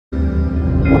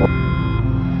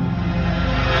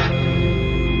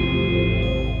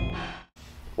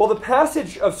Well, the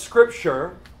passage of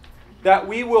Scripture that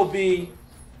we will be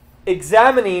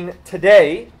examining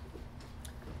today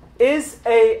is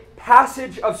a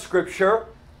passage of Scripture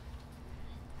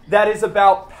that is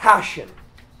about passion.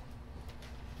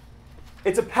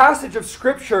 It's a passage of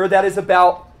Scripture that is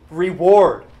about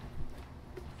reward,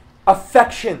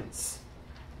 affections,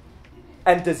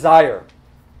 and desire.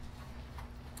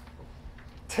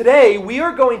 Today, we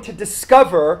are going to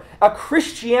discover a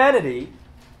Christianity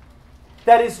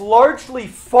that is largely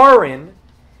foreign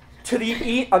to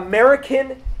the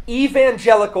American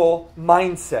evangelical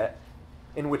mindset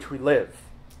in which we live.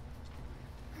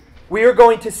 We are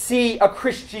going to see a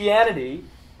Christianity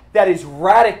that is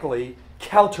radically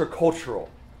countercultural.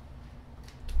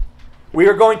 We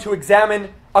are going to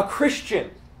examine a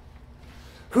Christian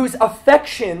whose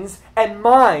affections and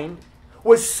mind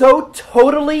was so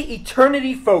totally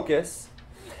eternity-focused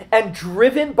and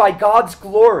driven by God's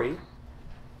glory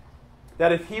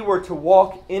that if he were to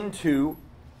walk into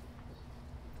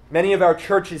many of our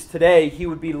churches today, he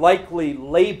would be likely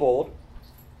labeled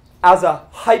as a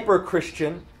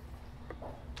hyper-Christian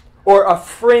or a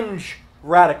fringe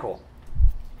radical.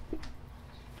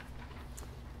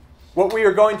 What we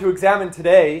are going to examine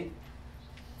today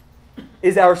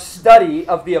is our study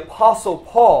of the Apostle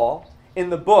Paul in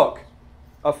the book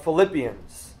of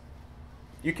Philippians.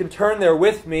 You can turn there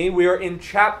with me. We are in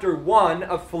chapter 1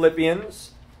 of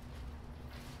Philippians.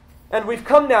 And we've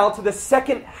come now to the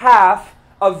second half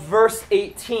of verse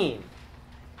 18.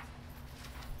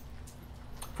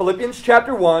 Philippians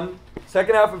chapter 1,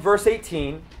 second half of verse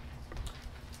 18.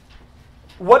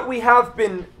 What we have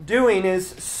been doing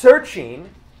is searching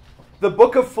the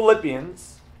book of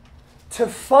Philippians to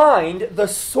find the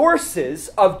sources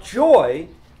of joy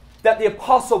that the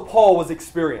Apostle Paul was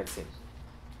experiencing.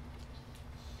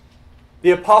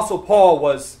 The Apostle Paul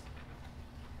was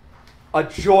a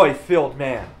joy-filled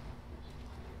man.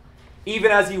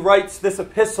 Even as he writes this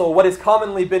epistle, what has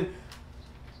commonly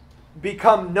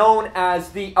become known as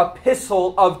the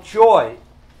epistle of joy.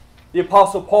 The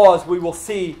Apostle Paul, as we will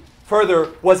see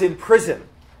further, was in prison.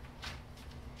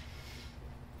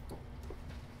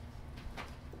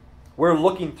 We're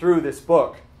looking through this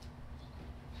book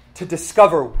to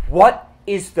discover what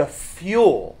is the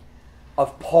fuel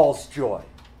of Paul's joy.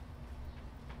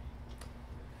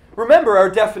 Remember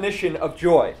our definition of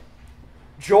joy.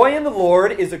 Joy in the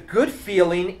Lord is a good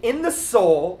feeling in the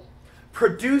soul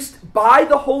produced by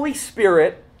the Holy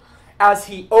Spirit as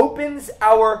He opens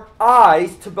our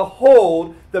eyes to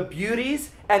behold the beauties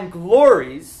and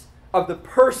glories of the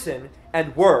person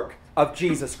and work of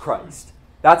Jesus Christ.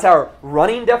 That's our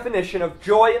running definition of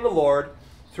joy in the Lord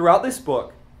throughout this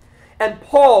book. And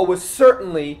Paul was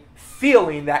certainly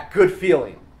feeling that good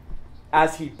feeling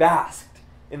as he basked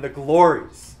in the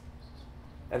glories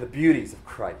and the beauties of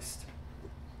Christ.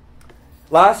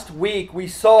 Last week we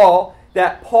saw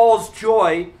that Paul's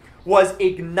joy was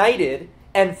ignited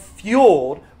and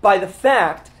fueled by the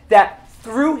fact that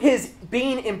through his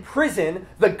being in prison,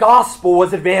 the gospel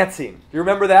was advancing. You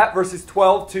remember that? Verses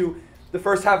 12 to the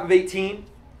first half of 18.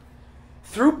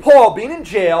 Through Paul being in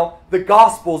jail, the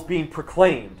gospel is being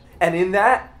proclaimed. And in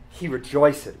that, he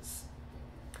rejoices.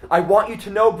 I want you to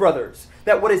know, brothers,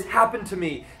 that what has happened to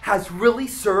me has really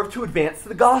served to advance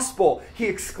the gospel, he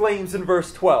exclaims in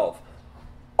verse 12.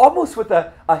 Almost with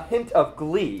a hint of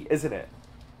glee, isn't it?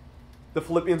 The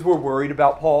Philippians were worried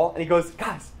about Paul, and he goes,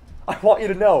 guys, I want you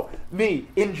to know, me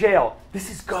in jail,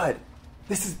 this is good.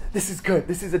 This is good.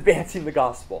 This is advancing the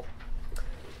gospel.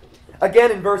 Again,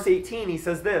 in verse 18, he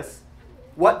says this,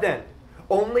 what then?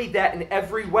 Only that in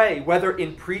every way, whether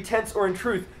in pretense or in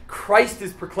truth, Christ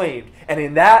is proclaimed, and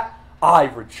in that I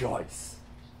rejoice.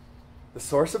 The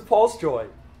source of Paul's joy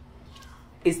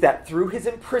is that through his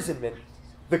imprisonment,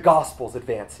 the gospel's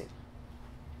advancing.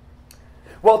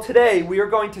 Well, today we are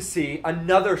going to see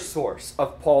another source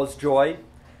of Paul's joy,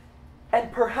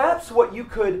 and perhaps what you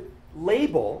could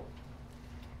label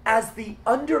as the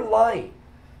underlying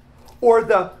or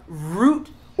the root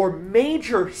or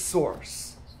major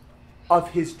source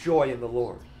of his joy in the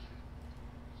Lord.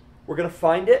 We're going to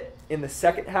find it in the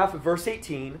second half of verse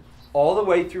 18 all the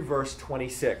way through verse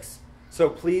 26. So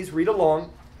please read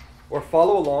along or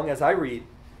follow along as I read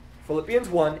Philippians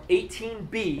 1,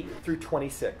 18b through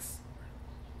 26.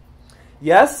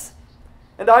 Yes,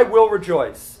 and I will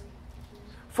rejoice,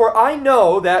 for I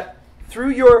know that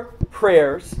through your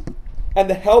prayers and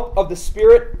the help of the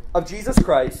Spirit of Jesus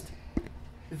Christ,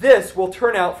 this will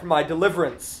turn out for my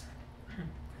deliverance,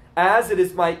 as it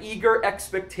is my eager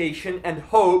expectation and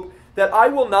hope that I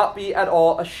will not be at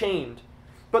all ashamed,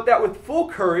 but that with full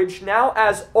courage, now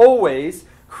as always,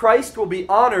 Christ will be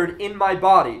honored in my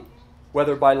body,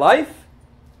 whether by life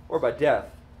or by death.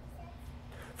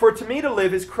 For to me to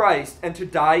live is Christ, and to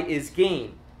die is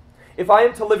gain. If I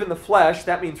am to live in the flesh,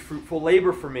 that means fruitful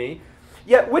labor for me.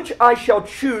 Yet which I shall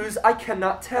choose, I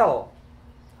cannot tell.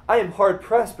 I am hard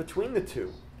pressed between the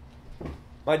two.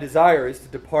 My desire is to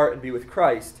depart and be with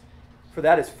Christ, for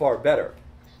that is far better.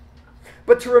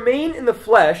 But to remain in the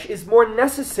flesh is more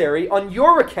necessary on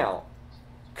your account.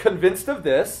 Convinced of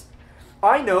this,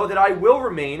 I know that I will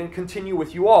remain and continue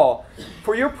with you all,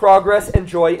 for your progress and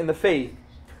joy in the faith,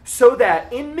 so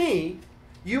that in me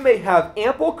you may have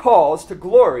ample cause to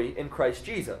glory in Christ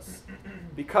Jesus,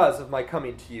 because of my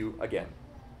coming to you again.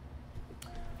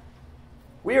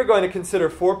 We are going to consider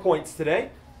 4 points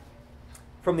today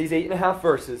from these 8.5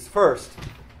 verses. First,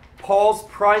 Paul's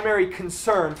primary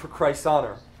concern for Christ's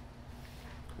honor,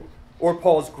 or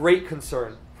Paul's great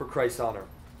concern for Christ's honor.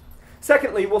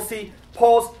 Secondly, we'll see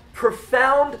Paul's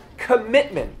profound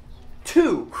commitment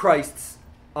to Christ's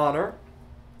honor.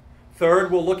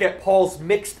 Third, we'll look at Paul's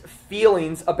mixed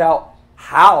feelings about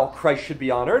how Christ should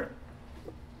be honored.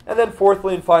 And then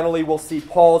fourthly and finally, we'll see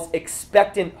Paul's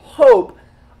expectant hope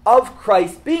of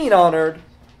Christ being honored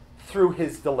through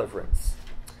his deliverance.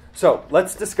 So,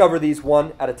 let's discover these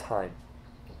one at a time.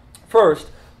 First,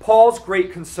 Paul's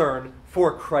great concern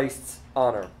for Christ's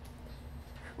honor.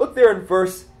 Look there in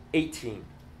verse 18.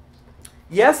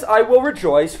 Yes, I will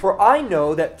rejoice, for I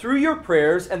know that through your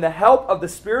prayers and the help of the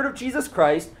Spirit of Jesus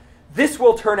Christ, this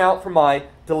will turn out for my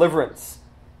deliverance,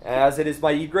 as it is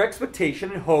my eager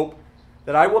expectation and hope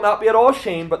that I will not be at all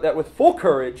ashamed, but that with full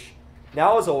courage,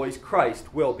 now as always,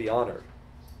 Christ will be honored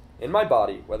in my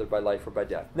body, whether by life or by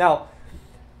death. Now,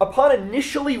 upon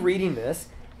initially reading this,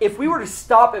 if we were to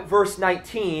stop at verse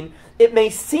 19, it may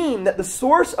seem that the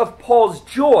source of Paul's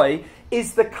joy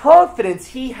is the confidence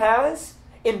he has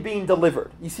in being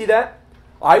delivered. You see that?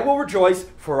 I will rejoice,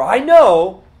 for I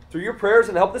know through your prayers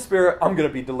and the help of the Spirit, I'm going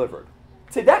to be delivered.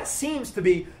 See, that seems to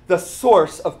be the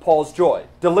source of Paul's joy,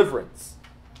 deliverance.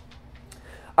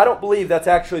 I don't believe that's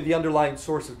actually the underlying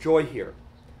source of joy here.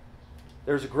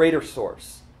 There's a greater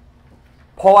source.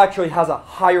 Paul actually has a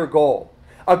higher goal,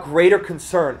 a greater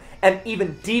concern, and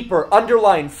even deeper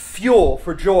underlying fuel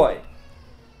for joy.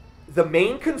 The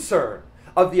main concern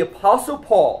of the Apostle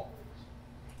Paul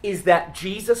is that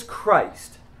Jesus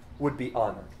Christ would be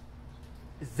honored.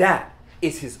 That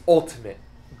is his ultimate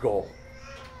goal.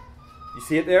 You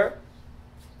see it there?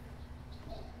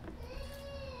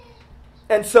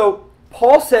 And so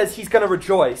Paul says he's going to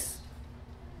rejoice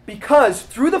because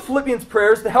through the Philippians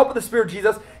prayers, the help of the Spirit of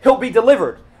Jesus, he'll be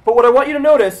delivered. But what I want you to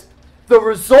notice, the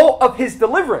result of his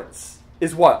deliverance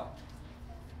is what?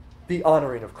 The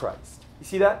honoring of Christ. You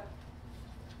see that?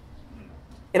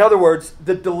 In other words,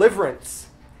 the deliverance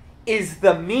is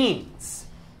the means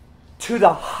to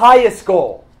the highest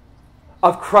goal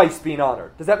of Christ being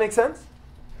honored. Does that make sense?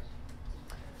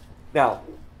 Now,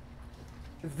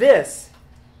 this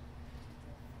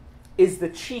is the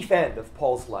chief end of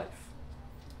Paul's life.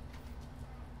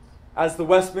 As the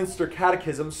Westminster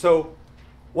Catechism so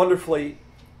wonderfully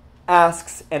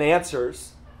asks and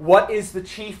answers, what is the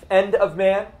chief end of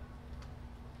man?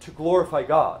 To glorify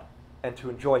God and to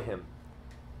enjoy Him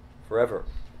forever.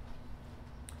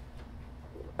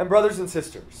 And brothers and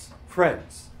sisters,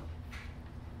 friends,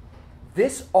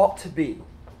 this ought to be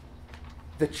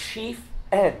the chief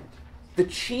end, the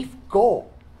chief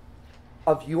goal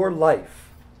of your life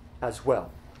as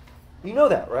well. You know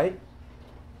that, right?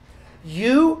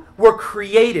 You were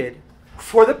created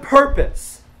for the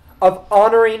purpose of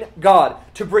honoring God,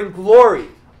 to bring glory,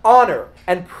 honor,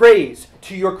 and praise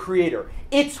to your Creator.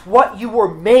 It's what you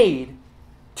were made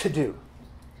to do.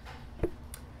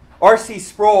 R.C.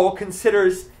 Sproul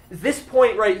considers this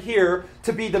point right here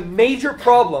to be the major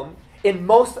problem in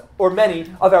most or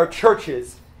many of our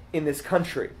churches in this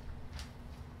country.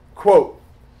 Quote,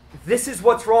 "This is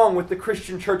what's wrong with the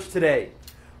Christian church today.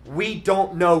 We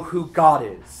don't know who God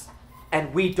is,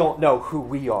 and we don't know who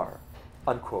we are."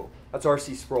 Unquote. That's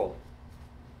R.C. Sproul.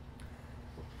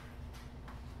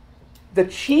 The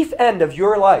chief end of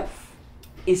your life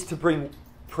is to bring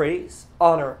praise,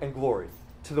 honor, and glory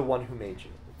to the one who made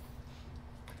you.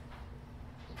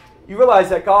 You realize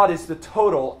that God is the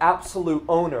total, absolute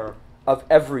owner of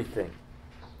everything.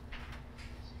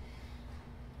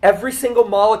 Every single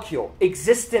molecule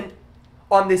existent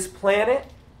on this planet,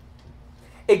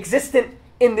 existent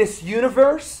in this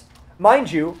universe,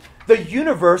 mind you, the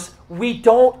universe we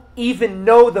don't even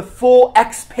know the full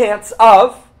expanse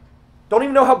of, don't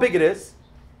even know how big it is.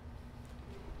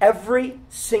 Every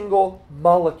single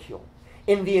molecule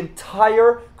in the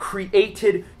entire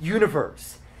created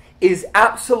universe is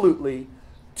absolutely,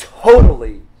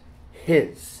 totally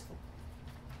His.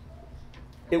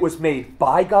 It was made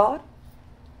by God,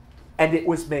 and it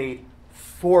was made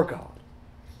for God.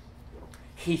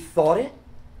 He thought it,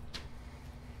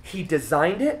 He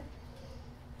designed it,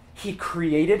 He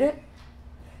created it,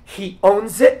 He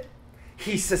owns it,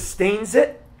 He sustains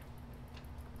it,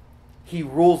 He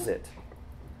rules it.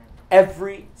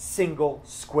 Every single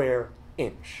square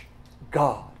inch.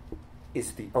 God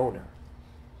is the owner.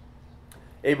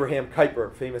 Abraham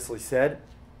Kuyper famously said,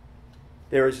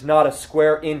 "There is not a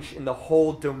square inch in the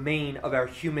whole domain of our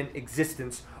human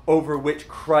existence over which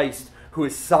Christ, who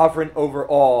is sovereign over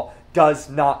all, does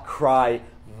not cry,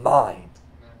 'Mine.'"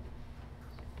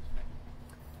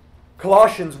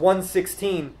 Colossians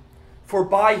 1:16, "For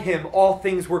by him all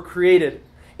things were created,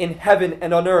 in heaven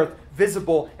and on earth,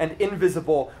 visible and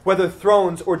invisible, whether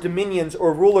thrones or dominions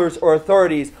or rulers or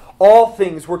authorities, all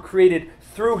things were created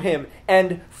through him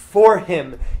and for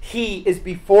him. He is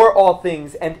before all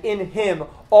things, and in him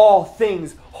all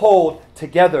things hold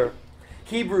together."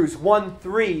 Hebrews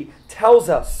 1:3 tells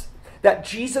us that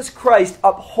Jesus Christ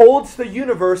upholds the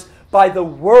universe by the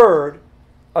word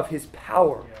of his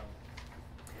power.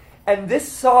 And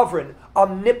this sovereign,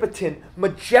 omnipotent,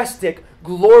 majestic,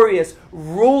 glorious,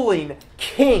 ruling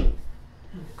King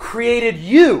created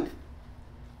you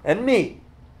and me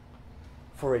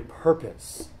for a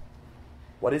purpose.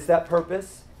 What is that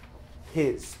purpose?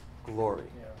 His glory.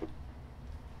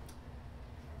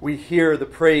 We hear the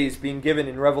praise being given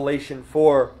in Revelation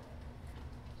 4,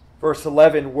 verse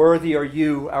 11, "Worthy are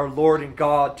you, our Lord and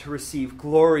God, to receive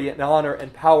glory and honor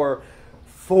and power,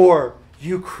 for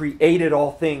you created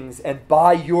all things, and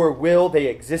by your will they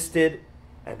existed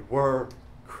and were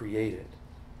created."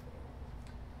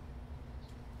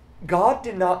 God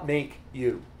did not make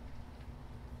you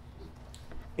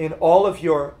in all of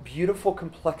your beautiful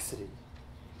complexity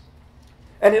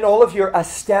and in all of your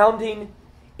astounding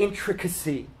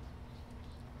intricacy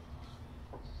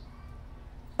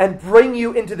and bring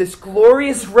you into this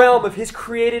glorious realm of his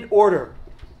created order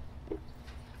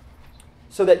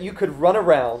so that you could run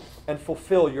around and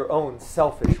fulfill your own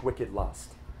selfish, wicked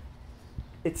lust.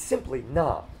 It's simply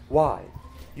not why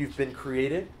you've been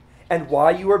created and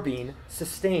why you are being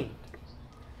sustained.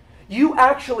 You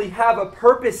actually have a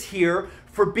purpose here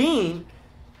for being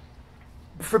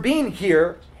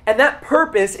here, and that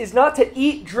purpose is not to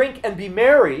eat, drink, and be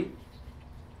merry.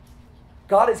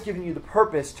 God has given you the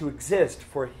purpose to exist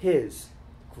for his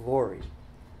glory.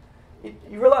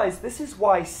 You realize this is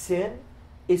why sin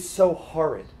is so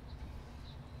horrid.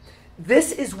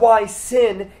 This is why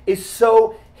sin is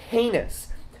so heinous.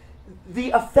 The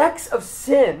effects of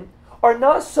sin are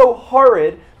not so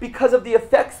horrid because of the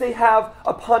effects they have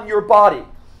upon your body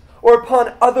or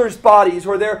upon others' bodies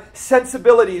or their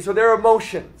sensibilities or their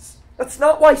emotions. That's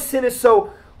not why sin is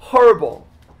so horrible.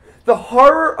 The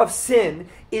horror of sin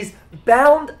is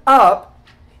bound up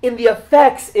in the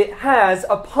effects it has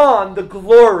upon the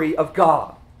glory of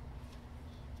God.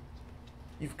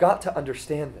 You've got to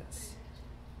understand this.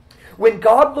 When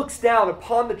God looks down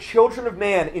upon the children of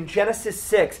man in Genesis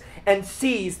 6 and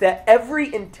sees that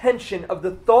every intention of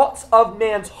the thoughts of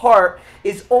man's heart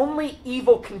is only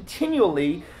evil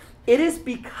continually, it is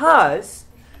because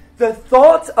the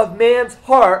thoughts of man's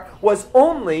heart was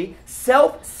only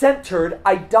self-centered,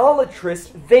 idolatrous,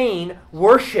 vain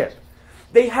worship.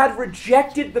 They had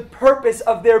rejected the purpose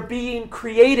of their being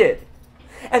created.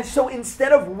 And so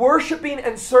instead of worshiping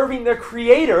and serving their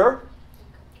Creator,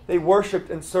 they worshiped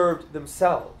and served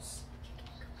themselves.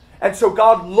 And so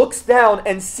God looks down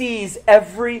and sees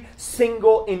every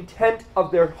single intent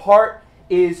of their heart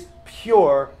is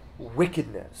pure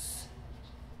wickedness.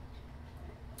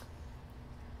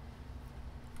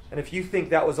 And if you think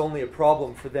that was only a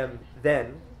problem for them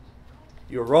then,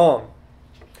 you're wrong.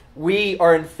 We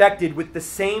are infected with the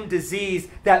same disease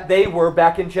that they were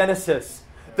back in Genesis.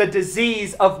 The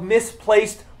disease of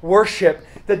misplaced worship,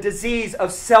 the disease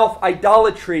of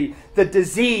self-idolatry, the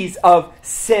disease of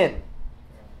sin.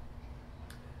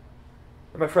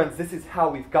 And my friends, this is how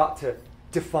we've got to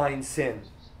define sin.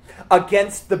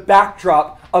 Against the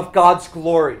backdrop of God's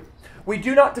glory. We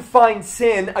do not define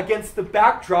sin against the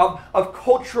backdrop of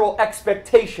cultural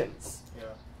expectations.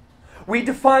 We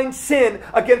define sin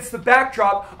against the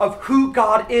backdrop of who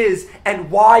God is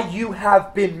and why you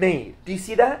have been made. Do you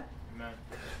see that? Amen.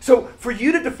 So for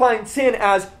you to define sin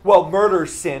as, well,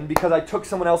 murder's sin because I took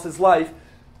someone else's life,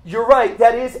 you're right,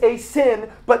 that is a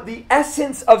sin, but the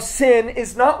essence of sin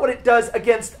is not what it does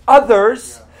against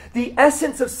others. Yeah. The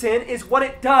essence of sin is what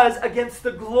it does against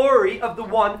the glory of the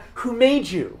one who made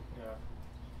you. Yeah.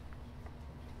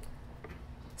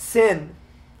 Sin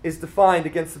is defined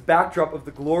against the backdrop of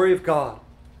the glory of God,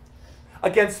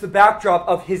 against the backdrop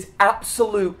of his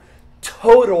absolute,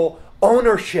 total,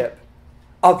 ownership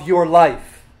of your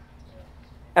life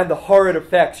and the horrid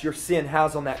effects your sin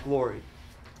has on that glory.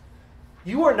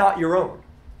 You are not your own.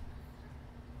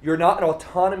 You're not an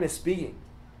autonomous being.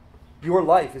 Your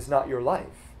life is not your life.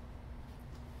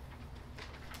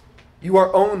 You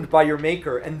are owned by your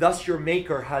Maker, and thus your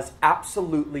Maker has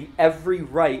absolutely every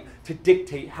right to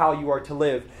dictate how you are to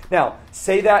live. Now,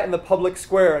 say that in the public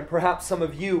square, and perhaps some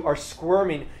of you are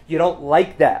squirming. You don't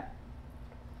like that.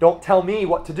 Don't tell me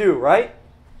what to do, right?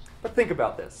 But think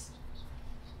about this.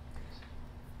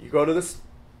 You go to the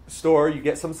store, you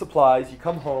get some supplies, you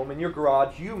come home, in your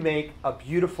garage, you make a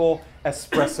beautiful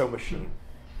espresso machine.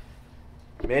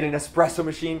 You made an espresso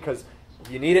machine because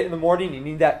you need it in the morning, you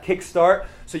need that kickstart.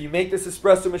 So you make this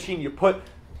espresso machine, you put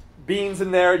beans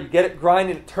in there, you get it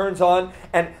grinding, it turns on.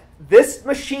 And this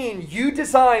machine you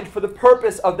designed for the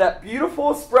purpose of that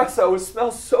beautiful espresso, it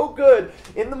smells so good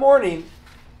in the morning,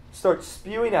 starts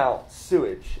spewing out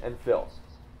sewage and filth.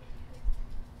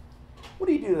 What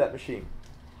do you do to that machine?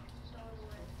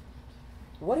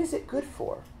 What is it good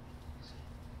for?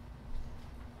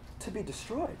 To be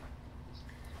destroyed.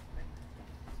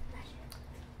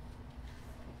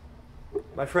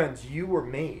 My friends, you were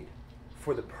made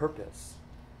for the purpose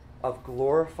of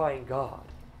glorifying God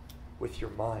with your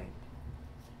mind,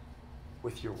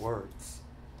 with your words,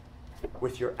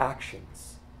 with your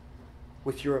actions,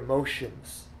 with your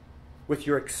emotions, with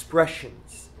your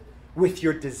expressions, with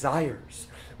your desires,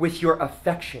 with your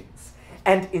affections.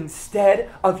 And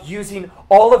instead of using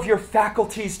all of your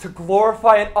faculties to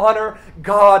glorify and honor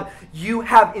God, you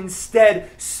have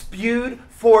instead spewed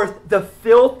forth the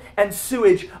filth and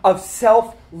sewage of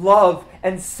self-love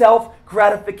and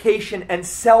self-gratification and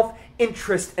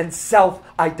self-interest and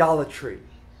self-idolatry.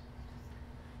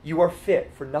 You are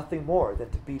fit for nothing more than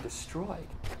to be destroyed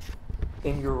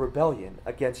in your rebellion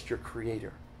against your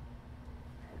Creator.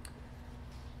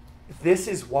 This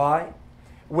is why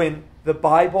when the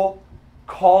Bible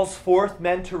calls forth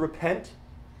men to repent,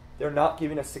 they're not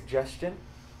giving a suggestion,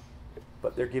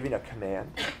 but they're giving a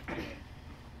command.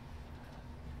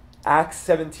 Acts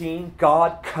 17,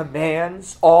 God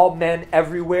commands all men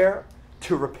everywhere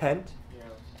to repent. Yeah.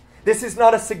 This is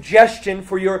not a suggestion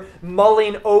for your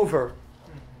mulling over.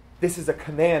 This is a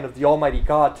command of the Almighty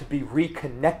God to be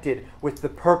reconnected with the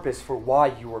purpose for why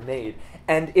you were made.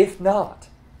 And if not,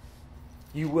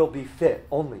 you will be fit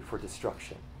only for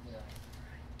destruction.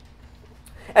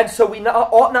 And so we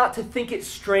ought not to think it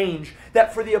strange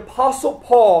that for the Apostle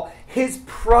Paul, his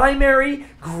primary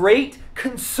great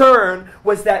concern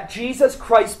was that Jesus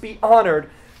Christ be honored.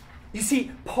 You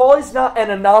see, Paul is not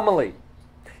an anomaly.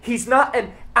 He's not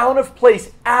an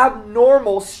out-of-place,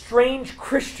 abnormal, strange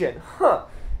Christian.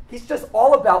 He's just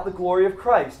all about the glory of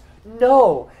Christ.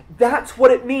 No, that's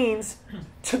what it means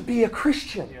to be a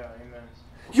Christian. Yeah, amen.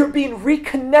 You're being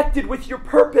reconnected with your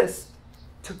purpose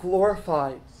to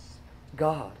glorify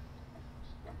God.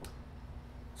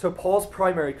 So Paul's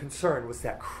primary concern was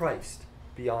that Christ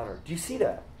be honored. Do you see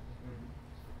that?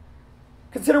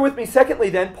 Consider with me, secondly,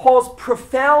 then, Paul's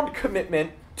profound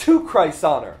commitment to Christ's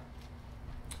honor.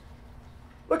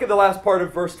 Look at the last part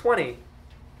of verse 20.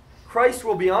 Christ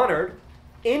will be honored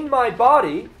in my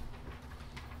body,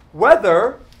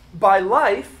 whether by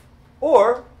life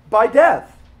or by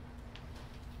death.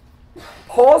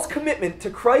 Paul's commitment to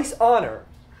Christ's honor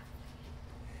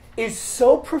is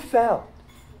so profound,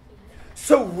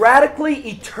 so radically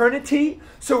eternity,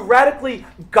 so radically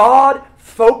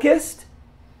God-focused,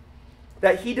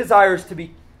 that he desires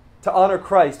to honor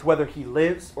Christ whether he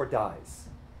lives or dies.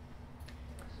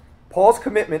 Paul's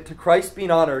commitment to Christ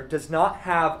being honored does not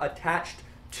have attached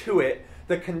to it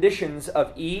the conditions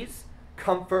of ease,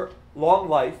 comfort, long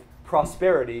life,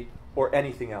 prosperity, or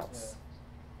anything else.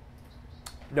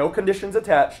 No conditions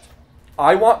attached.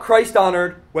 I want Christ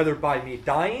honored whether by me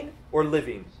dying or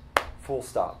living. Full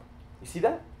stop. You see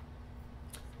that?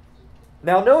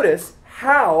 Now notice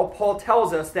how Paul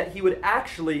tells us that he would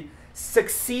actually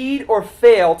succeed or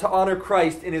fail to honor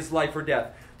Christ in his life or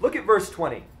death. Look at verse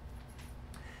 20.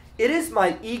 It is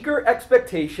my eager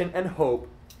expectation and hope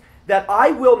that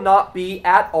I will not be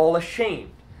at all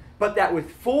ashamed, but that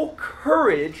with full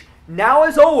courage, now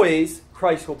as always,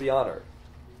 Christ will be honored.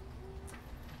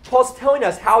 Paul's telling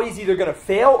us how he's either going to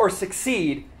fail or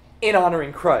succeed in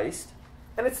honoring Christ.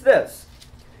 And it's this.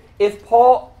 If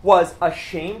Paul was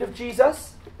ashamed of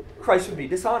Jesus, Christ would be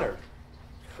dishonored.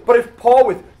 But if Paul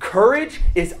with courage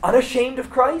is unashamed of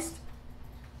Christ,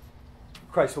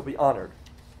 Christ will be honored.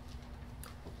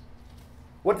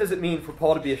 What does it mean for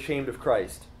Paul to be ashamed of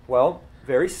Christ? Well,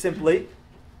 very simply,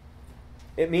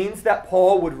 it means that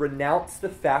Paul would renounce the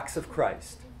facts of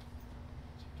Christ.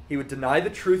 He would deny the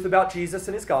truth about Jesus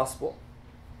and his gospel,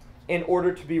 in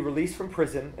order to be released from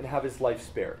prison and have his life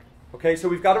spared. Okay, so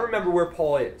we've got to remember where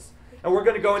Paul is. And we're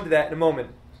going to go into that in a moment.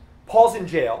 Paul's in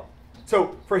jail.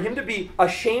 So for him to be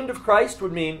ashamed of Christ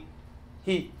would mean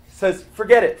he says,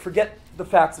 forget it. Forget the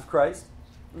facts of Christ.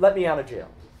 Let me out of jail.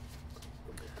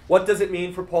 What does it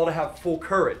mean for Paul to have full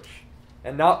courage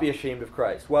and not be ashamed of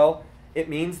Christ? Well, it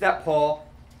means that Paul,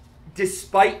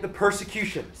 despite the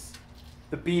persecutions,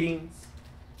 the beatings,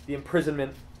 the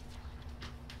imprisonment,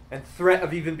 and threat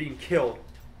of even being killed,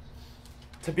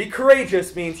 to be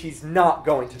courageous means he's not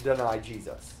going to deny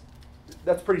Jesus.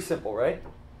 That's pretty simple, right?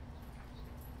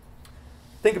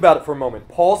 Think about it for a moment.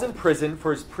 Paul's in prison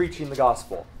for his preaching the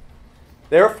gospel.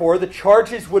 Therefore, the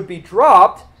charges would be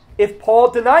dropped if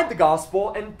Paul denied the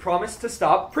gospel and promised to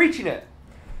stop preaching it.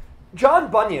 John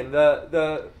Bunyan,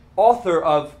 the author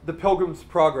of The Pilgrim's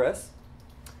Progress,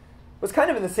 was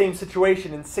kind of in the same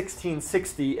situation in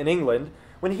 1660 in England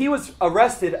when he was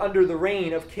arrested under the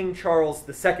reign of King Charles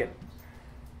II.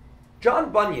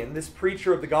 John Bunyan, this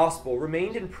preacher of the gospel,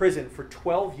 remained in prison for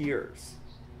 12 years.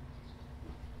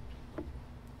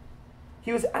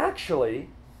 He was actually,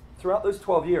 throughout those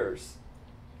 12 years,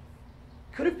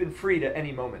 could have been freed at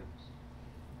any moment.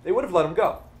 They would have let him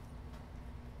go.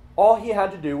 All he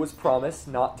had to do was promise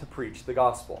not to preach the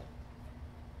gospel.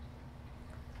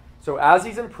 So as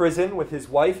he's in prison with his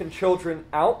wife and children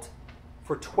out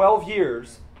for 12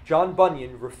 years, John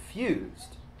Bunyan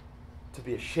refused to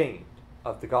be ashamed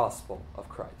of the gospel of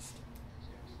Christ.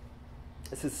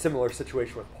 This is a similar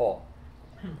situation with Paul.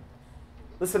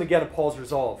 Listen again to Paul's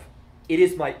resolve. It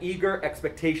is my eager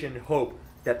expectation and hope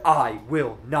that I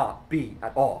will not be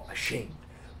at all ashamed,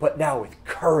 but now with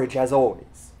courage as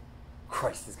always,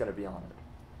 Christ is going to be honored.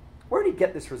 Where did he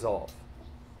get this resolve?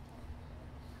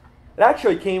 It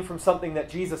actually came from something that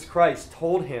Jesus Christ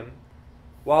told him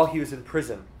while he was in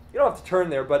prison. You don't have to turn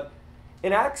there, but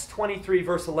in Acts 23,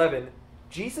 verse 11,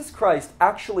 Jesus Christ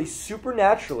actually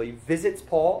supernaturally visits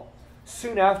Paul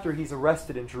soon after he's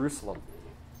arrested in Jerusalem.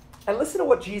 And listen to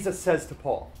what Jesus says to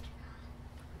Paul.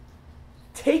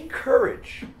 Take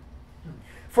courage,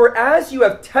 for as you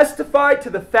have testified to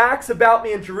the facts about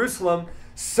me in Jerusalem,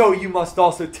 so you must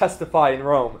also testify in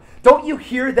Rome. Don't you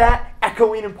hear that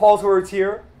echoing in Paul's words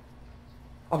here?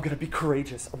 I'm going to be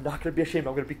courageous. I'm not going to be ashamed.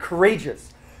 I'm going to be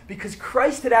courageous. Because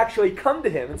Christ had actually come to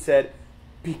him and said,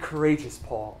 be courageous,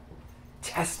 Paul.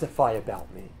 Testify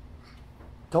about me.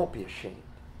 Don't be ashamed.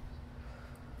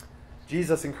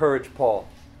 Jesus encouraged Paul.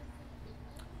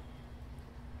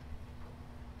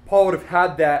 Paul would have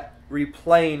had that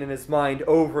replaying in his mind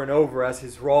over and over as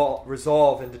his raw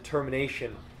resolve and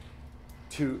determination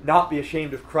to not be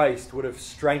ashamed of Christ would have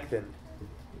strengthened.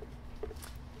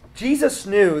 Jesus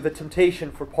knew the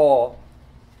temptation for Paul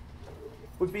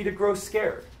would be to grow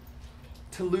scared,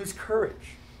 to lose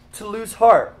courage, to lose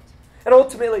heart, and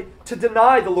ultimately to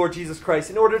deny the Lord Jesus Christ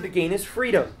in order to gain his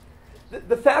freedom.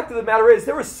 The fact of the matter is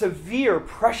there was severe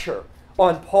pressure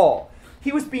on Paul.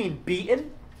 He was being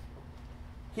beaten.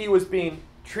 He was being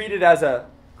treated as a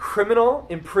criminal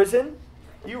in prison.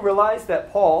 You realize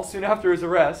that Paul, soon after his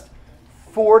arrest,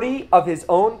 40 of his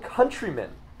own countrymen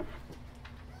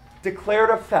declared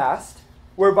a fast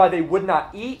whereby they would not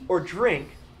eat or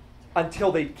drink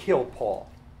until they killed Paul.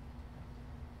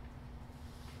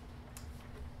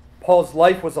 Paul's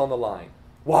life was on the line.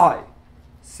 Why?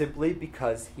 Simply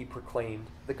because he proclaimed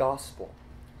the gospel.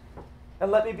 And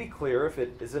let me be clear, if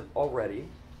it isn't already,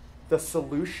 the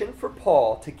solution for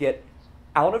Paul to get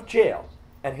out of jail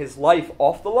and his life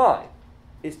off the line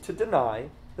is to deny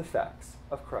the facts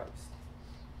of Christ.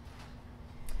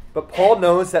 But Paul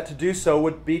knows that to do so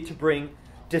would be to bring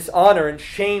dishonor and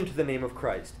shame to the name of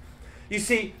Christ. You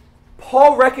see,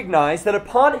 Paul recognized that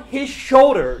upon his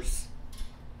shoulders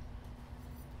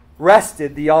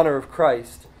rested the honor of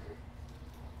Christ,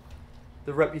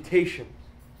 the reputation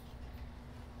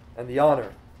and the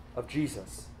honor of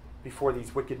Jesus before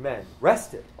these wicked men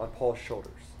rested on Paul's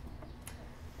shoulders.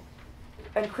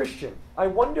 And Christian, I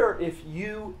wonder if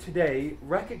you today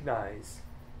recognize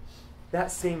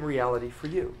that same reality for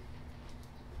you.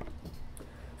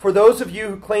 For those of you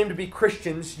who claim to be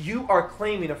Christians, you are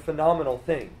claiming a phenomenal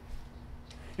thing.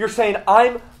 You're saying,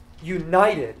 I'm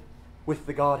united with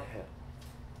the Godhead.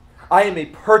 I am a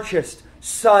purchased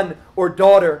son or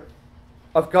daughter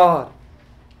of God.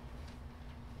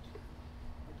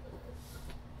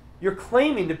 You're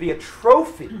claiming to be a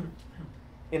trophy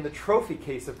in the trophy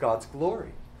case of God's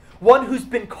glory. One who's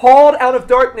been called out of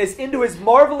darkness into his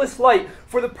marvelous light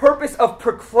for the purpose of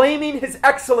proclaiming his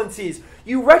excellencies.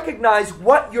 You recognize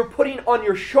what you're putting on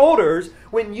your shoulders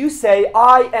when you say,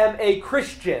 I am a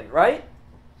Christian, right?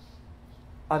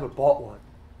 I'm a bought one.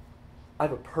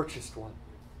 I'm a purchased one.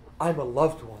 I'm a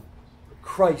loved one.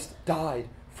 Christ died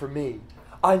for me.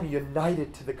 I'm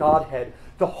united to the Godhead.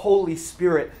 The Holy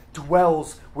Spirit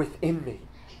dwells within me.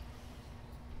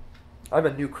 I'm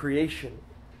a new creation.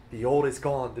 The old is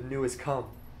gone, the new has come.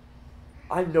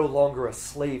 I'm no longer a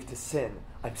slave to sin.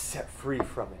 I'm set free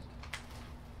from it.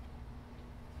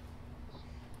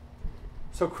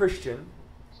 So, Christian,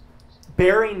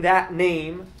 bearing that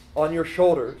name on your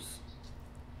shoulders,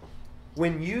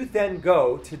 when you then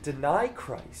go to deny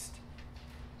Christ,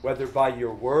 whether by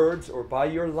your words or by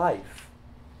your life,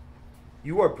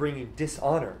 you are bringing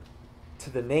dishonor to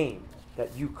the name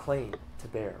that you claim to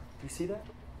bear. Do you see that?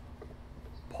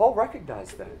 Paul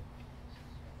recognized that.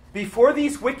 Before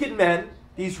these wicked men,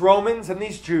 these Romans and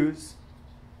these Jews,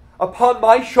 upon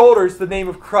my shoulders the name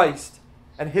of Christ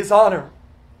and his honor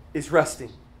is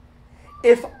resting.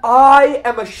 If I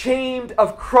am ashamed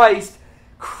of Christ,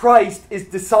 Christ is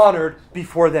dishonored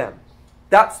before them.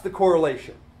 That's the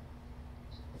correlation.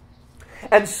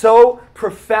 And so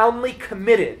profoundly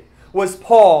committed was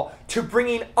Paul to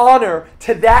bringing honor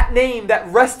to that name that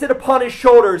rested upon his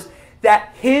shoulders,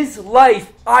 that his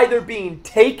life either being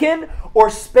taken or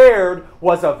spared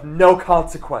was of no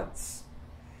consequence.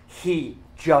 He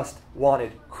just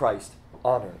wanted Christ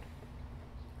honored,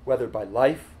 whether by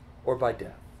life or by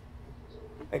death.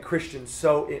 And Christians,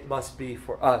 so it must be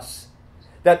for us,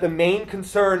 that the main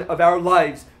concern of our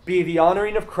lives be the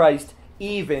honoring of Christ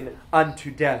even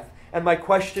unto death. And my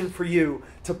question for you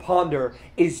to ponder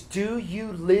is, do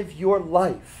you live your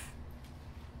life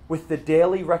with the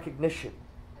daily recognition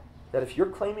that if you're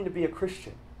claiming to be a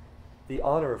Christian, the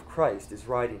honor of Christ is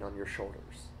riding on your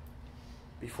shoulders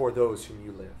before those whom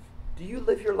you live? Do you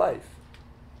live your life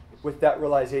with that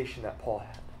realization that Paul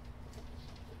had?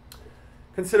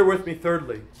 Consider with me,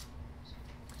 thirdly,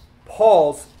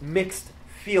 Paul's mixed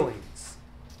feelings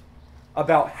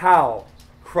about how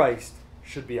Christ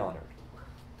should be honored.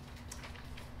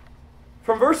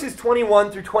 From verses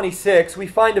 21 through 26, we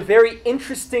find a very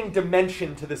interesting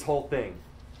dimension to this whole thing.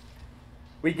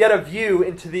 We get a view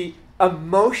into the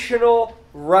emotional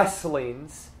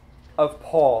wrestlings of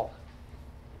Paul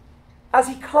as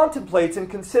he contemplates and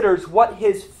considers what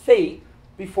his fate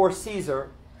before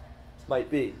Caesar might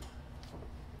be.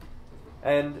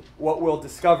 And what we'll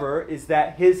discover is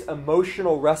that his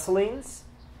emotional wrestlings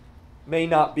may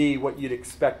not be what you'd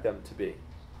expect them to be.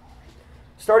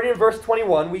 Starting in verse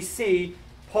 21, we see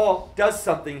Paul does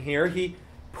something here. He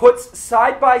puts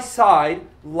side by side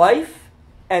life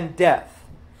and death.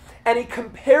 And he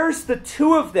compares the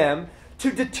two of them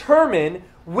to determine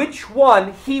which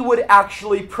one he would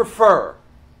actually prefer.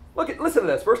 Listen to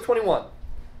this, verse 21.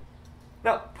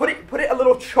 Now, put it a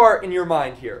little chart in your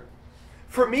mind here.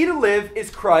 For me to live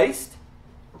is Christ,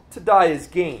 to die is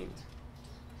gain.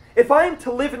 If I am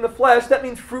to live in the flesh, that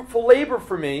means fruitful labor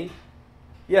for me.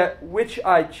 Yet which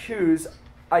I choose,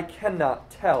 I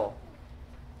cannot tell.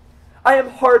 I am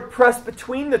hard pressed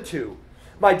between the two.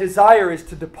 My desire is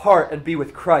to depart and be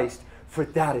with Christ, for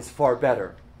that is far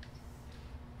better.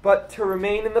 But to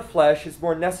remain in the flesh is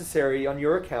more necessary on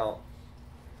your account.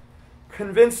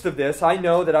 Convinced of this, I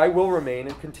know that I will remain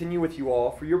and continue with you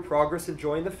all for your progress in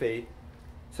joy in the faith,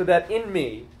 so that in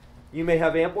me you may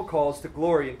have ample cause to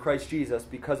glory in Christ Jesus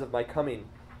because of my coming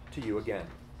to you again.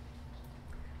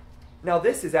 Now,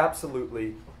 this is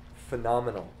absolutely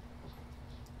phenomenal.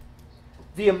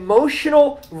 The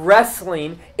emotional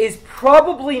wrestling is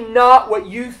probably not what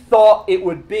you thought it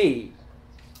would be.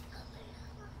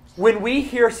 When we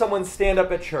hear someone stand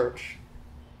up at church,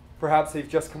 perhaps they've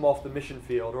just come off the mission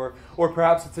field, or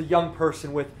perhaps it's a young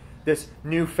person with this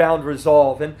newfound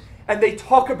resolve, and they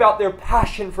talk about their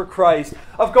passion for Christ,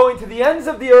 of going to the ends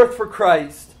of the earth for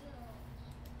Christ,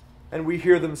 and we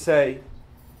hear them say,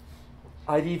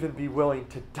 I'd even be willing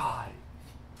to die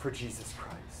for Jesus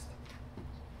Christ.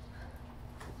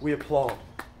 We applaud.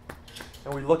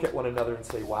 And we look at one another and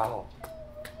say, wow,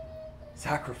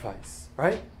 sacrifice,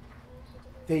 right?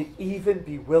 They'd even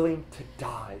be willing to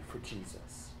die for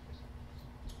Jesus.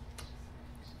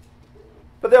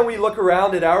 But then we look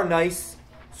around at our nice,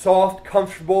 soft,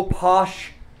 comfortable,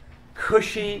 posh,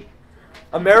 cushy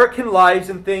American lives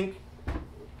and think,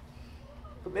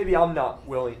 but maybe I'm not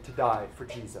willing to die for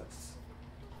Jesus.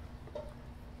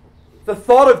 The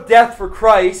thought of death for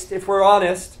Christ, if we're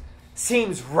honest,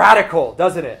 seems radical,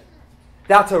 doesn't it?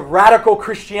 That's a radical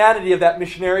Christianity of that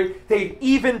missionary. They'd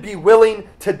even be willing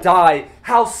to die.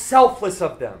 How selfless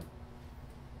of them.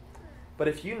 But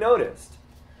if you noticed,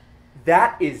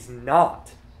 that is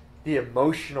not the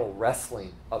emotional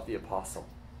wrestling of the apostle.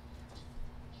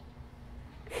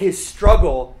 His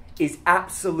struggle is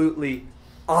absolutely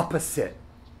opposite.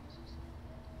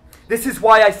 This is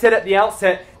why I said at the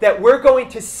outset that we're going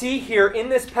to see here in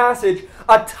this passage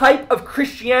a type of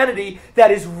Christianity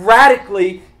that is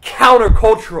radically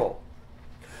countercultural.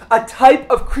 A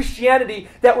type of Christianity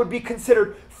that would be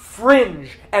considered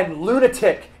fringe and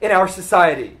lunatic in our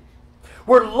society.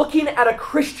 We're looking at a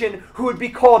Christian who would be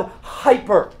called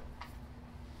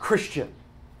hyper-Christian.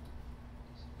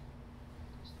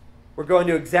 We're going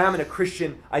to examine a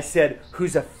Christian, I said,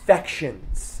 whose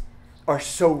affections are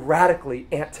so radically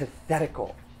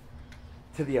antithetical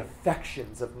to the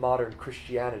affections of modern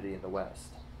Christianity in the West.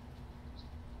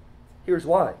 Here's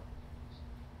why.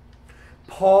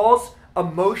 Paul's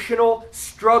emotional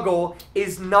struggle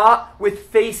is not with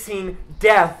facing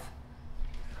death,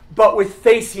 but with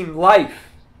facing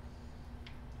life.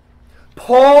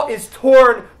 Paul is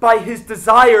torn by his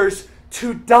desires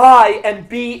to die and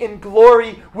be in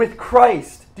glory with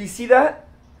Christ. Do you see that?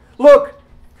 Look,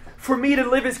 for me to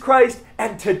live is Christ,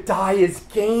 and to die is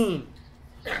gain.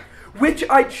 Which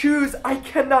I choose, I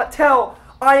cannot tell.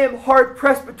 I am hard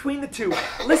pressed between the two.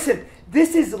 Listen,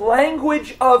 this is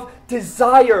language of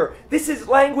desire. This is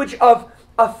language of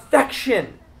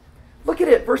affection. Look at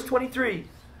it, verse 23.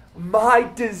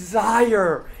 My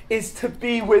desire is to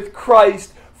be with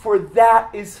Christ, for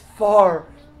that is far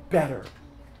better.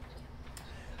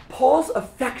 Paul's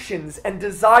affections and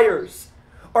desires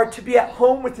are to be at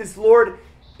home with his Lord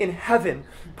in heaven.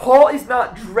 Paul is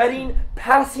not dreading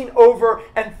passing over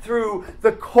and through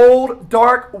the cold,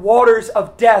 dark waters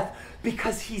of death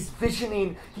because he's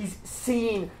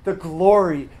seeing the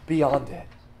glory beyond it.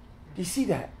 Do you see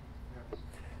that?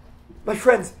 My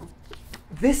friends,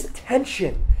 this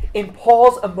tension in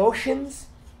Paul's emotions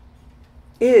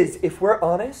is, if we're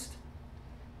honest,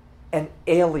 an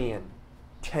alien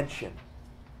tension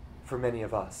for many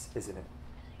of us, isn't it?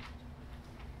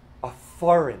 A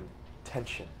foreign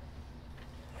tension.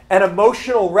 An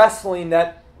emotional wrestling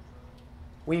that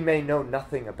we may know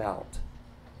nothing about.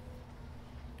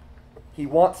 He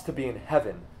wants to be in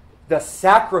heaven. The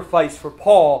sacrifice for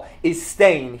Paul is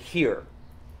staying here.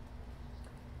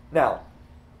 Now,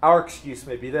 our excuse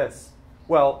may be this.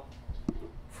 Well,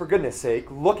 for goodness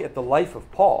sake, look at the life of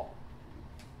Paul.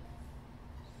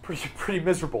 Pretty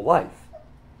miserable life.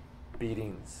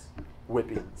 Beatings,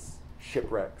 whippings,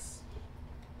 shipwrecks,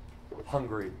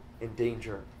 hungry, in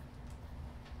danger.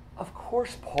 Of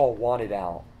course Paul wanted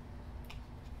out.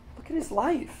 Look at his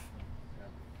life.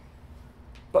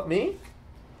 But me?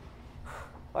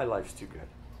 My life's too good.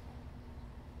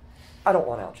 I don't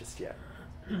want out just yet.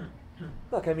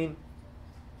 Look, I mean,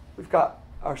 we've got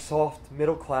our soft,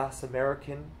 middle-class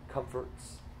American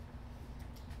comforts.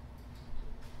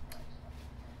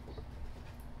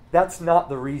 That's not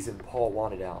the reason Paul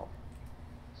wanted out.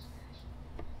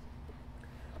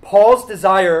 Paul's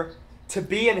desire to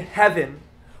be in heaven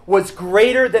was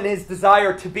greater than his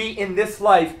desire to be in this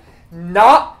life,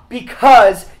 not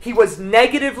because he was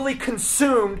negatively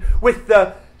consumed with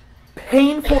the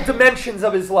painful dimensions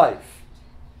of his life.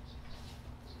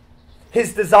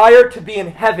 His desire to be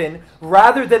in heaven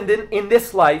rather than in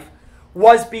this life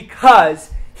was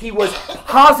because he was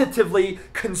positively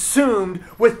consumed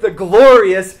with the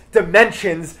glorious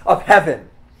dimensions of heaven.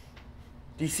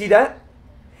 Do you see that?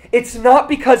 It's not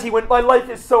because he went, my life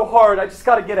is so hard, I just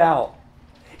got to get out.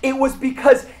 It was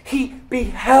because he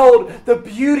beheld the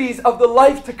beauties of the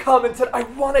life to come and said, I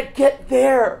want to get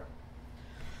there.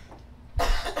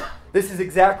 This is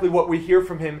exactly what we hear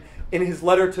from him in his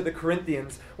letter to the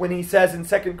Corinthians when he says in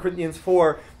 2 Corinthians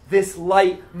 4, this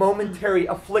light, momentary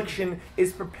affliction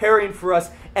is preparing for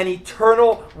us an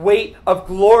eternal weight of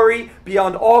glory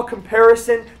beyond all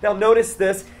comparison. Now notice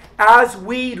this, as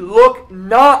we look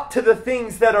not to the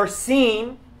things that are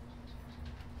seen,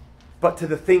 but to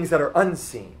the things that are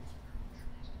unseen.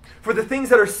 For the things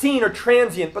that are seen are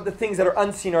transient, but the things that are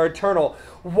unseen are eternal.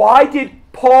 Why did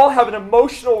Paul have an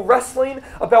emotional wrestling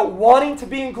about wanting to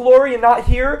be in glory and not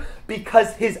here?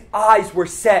 Because his eyes were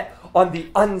set on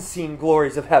the unseen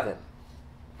glories of heaven.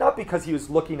 Not because he was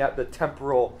looking at the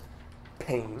temporal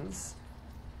pains.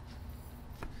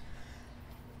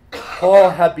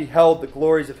 Paul had beheld the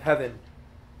glories of heaven,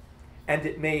 and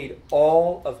it made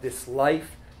all of this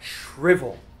life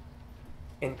shrivel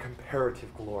in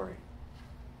comparative glory.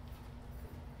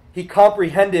 He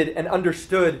comprehended and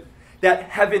understood that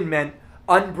heaven meant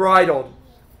unbridled,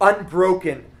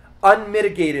 unbroken,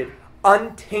 unmitigated,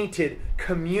 untainted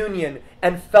communion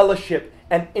and fellowship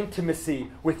and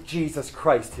intimacy with Jesus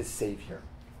Christ, his Savior.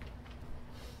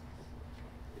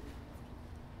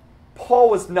 Paul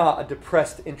was not a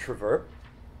depressed introvert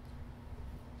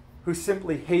who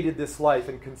simply hated this life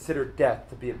and considered death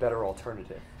to be a better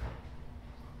alternative.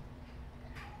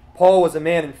 Paul was a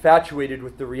man infatuated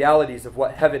with the realities of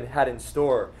what heaven had in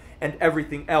store, and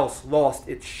everything else lost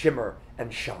its shimmer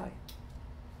and shine.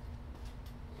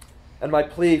 And my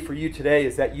plea for you today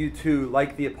is that you too,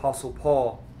 like the Apostle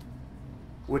Paul,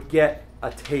 would get a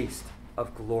taste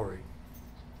of glory.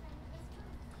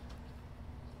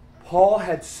 Paul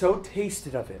had so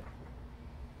tasted of it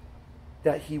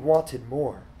that he wanted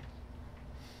more.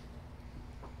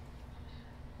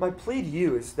 My plea to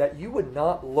you is that you would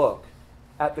not look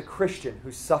at the Christian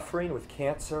who's suffering with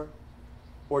cancer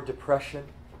or depression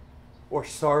or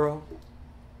sorrow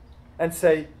and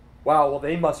say, wow, well,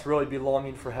 they must really be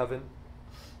longing for heaven.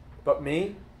 But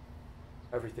me,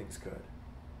 everything's good.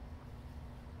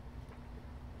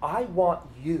 I want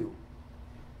you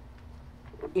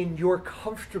in your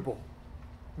comfortable,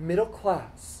 middle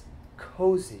class,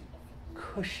 cozy,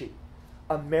 cushy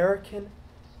American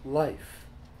life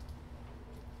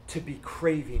to be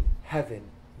craving heaven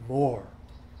more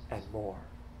and more.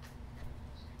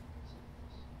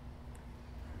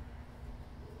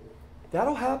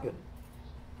 That'll happen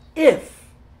if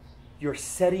you're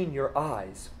setting your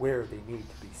eyes where they need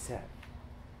to be set.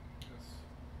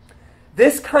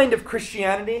 This kind of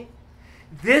Christianity,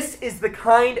 this is the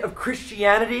kind of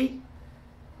Christianity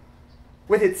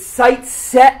with its sights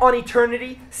set on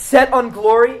eternity, set on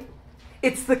glory.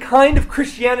 It's the kind of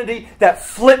Christianity that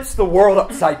flips the world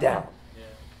upside down. Yeah.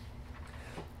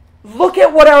 Look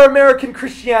at what our American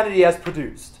Christianity has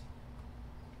produced.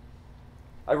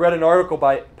 I read an article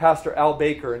by Pastor Al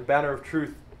Baker in Banner of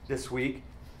Truth this week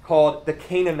called "The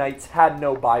Canaanites Had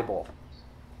No Bible."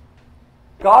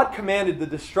 God commanded the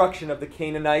destruction of the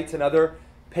Canaanites and other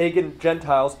pagan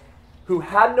Gentiles who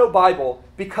had no Bible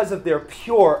because of their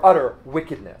pure, utter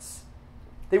wickedness.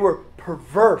 They were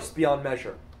perverse beyond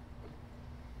measure.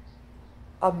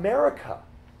 America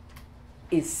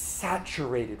is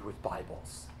saturated with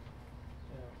Bibles.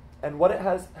 And what it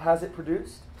has it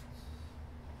produced?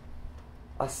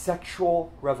 A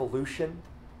sexual revolution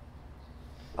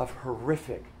of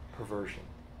horrific perversion.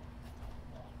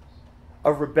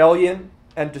 A rebellion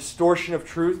and distortion of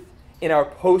truth in our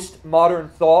postmodern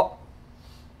thought,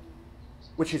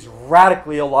 which is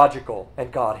radically illogical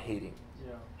and God-hating.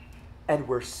 Yeah. And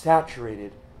we're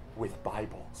saturated with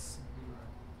Bibles.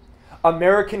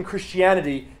 American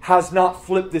Christianity has not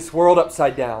flipped this world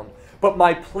upside down. But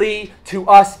my plea to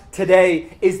us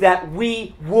today is that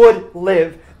we would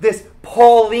live this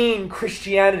Pauline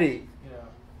Christianity. Yeah.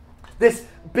 This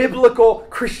biblical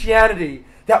Christianity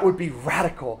that would be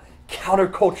radical,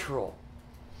 countercultural,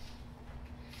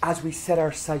 as we set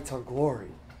our sights on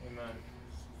glory. Amen.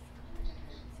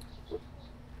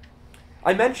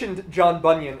 I mentioned John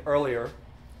Bunyan earlier.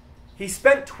 He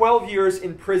spent 12 years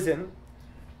in prison,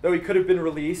 though he could have been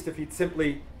released if he'd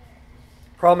simply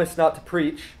promised not to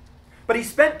preach. But he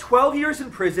spent 12 years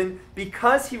in prison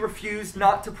because he refused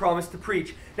not to promise to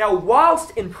preach. Now,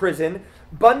 whilst in prison,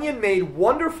 Bunyan made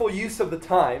wonderful use of the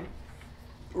time,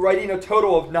 writing a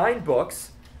total of 9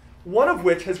 books, one of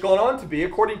which has gone on to be,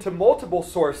 according to multiple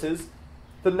sources,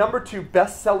 the number 2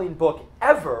 best-selling book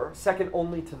ever, second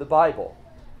only to the Bible,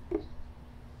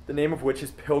 the name of which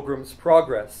is Pilgrim's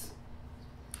Progress.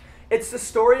 It's the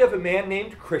story of a man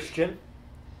named Christian.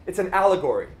 It's an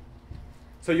allegory.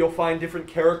 So you'll find different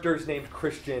characters named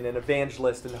Christian and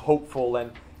Evangelist and Hopeful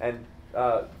and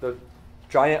the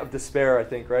Giant of Despair, I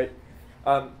think, right?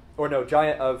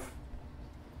 Giant of,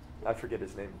 I forget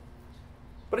his name.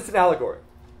 But it's an allegory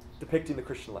depicting the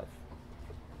Christian life.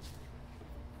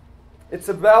 It's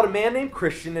about a man named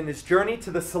Christian and his journey to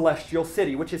the celestial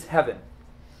city, which is heaven.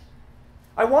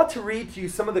 I want to read to you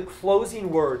some of the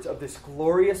closing words of this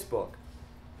glorious book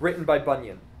written by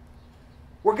Bunyan.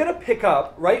 We're going to pick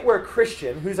up right where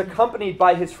Christian, who's accompanied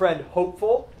by his friend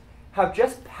Hopeful, have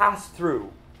just passed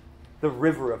through the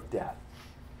river of death.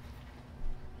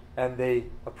 And they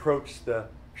approach the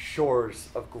shores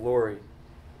of glory.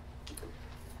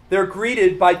 They're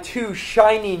greeted by 2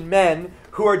 shining men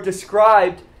who are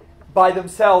described by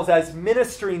themselves as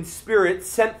ministering spirits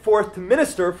sent forth to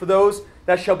minister for those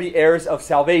that shall be heirs of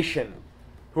salvation.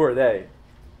 Who are they?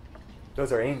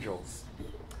 Those are angels.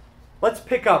 Let's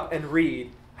pick up and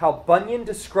read how Bunyan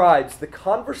describes the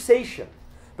conversation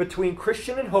between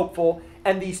Christian and Hopeful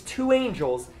and these 2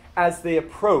 angels as they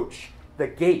approach the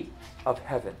gate of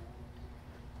heaven.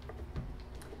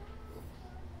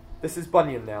 This is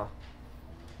Bunyan now.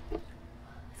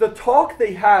 The talk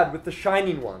they had with the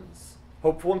shining ones,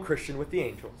 Hopeful and Christian with the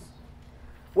angels,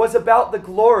 was about the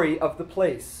glory of the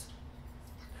place,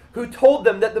 who told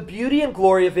them that the beauty and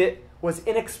glory of it was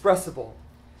inexpressible.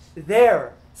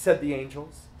 There, said the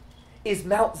angels, is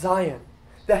Mount Zion,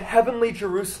 the heavenly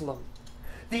Jerusalem,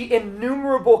 the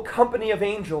innumerable company of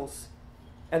angels,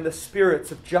 and the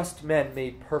spirits of just men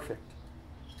made perfect.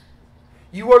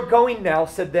 You are going now,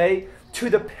 said they, to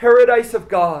the paradise of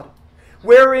God,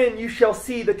 wherein you shall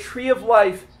see the tree of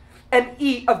life and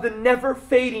eat of the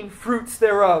never-fading fruits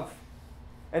thereof.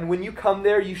 And when you come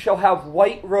there, you shall have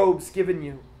white robes given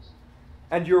you,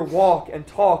 and your walk and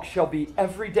talk shall be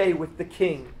every day with the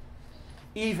King,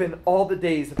 even all the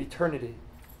days of eternity.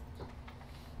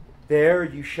 There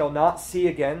you shall not see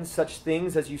again such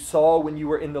things as you saw when you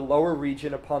were in the lower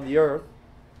region upon the earth,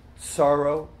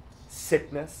 sorrow,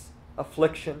 sickness,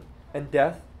 affliction, and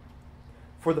death,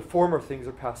 for the former things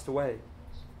are passed away.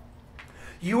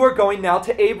 You are going now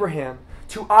to Abraham,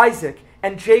 to Isaac,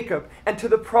 and Jacob, and to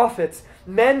the prophets,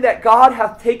 men that God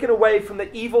hath taken away from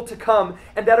the evil to come,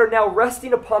 and that are now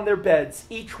resting upon their beds,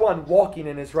 each one walking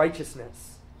in his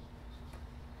righteousness.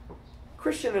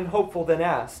 Christian and hopeful then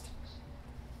asked,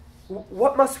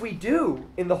 what must we do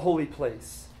in the holy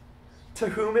place? To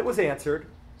whom it was answered,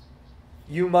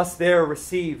 you must there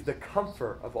receive the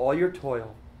comfort of all your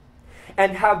toil,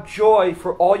 and have joy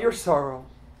for all your sorrow.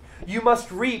 You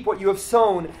must reap what you have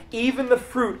sown, even the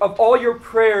fruit of all your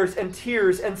prayers and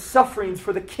tears and sufferings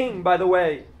for the King by the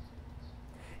way.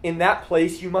 In that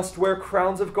place you must wear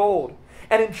crowns of gold,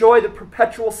 and enjoy the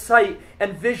perpetual sight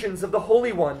and visions of the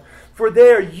Holy One, for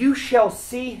there you shall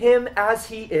see him as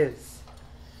he is.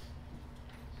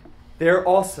 There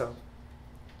also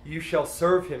you shall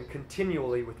serve him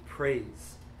continually with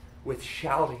praise, with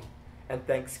shouting and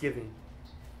thanksgiving.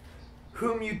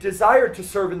 Whom you desired to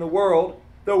serve in the world,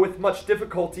 though with much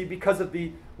difficulty because of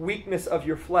the weakness of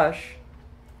your flesh,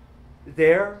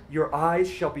 there your eyes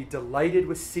shall be delighted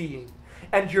with seeing,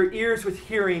 and your ears with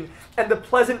hearing, and the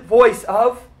pleasant voice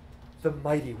of the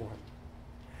Mighty One.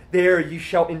 There you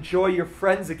shall enjoy your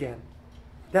friends again,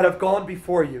 that have gone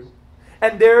before you,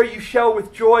 and there you shall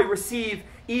with joy receive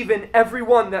even every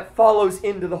one that follows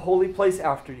into the holy place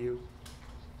after you.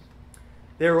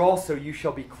 There also you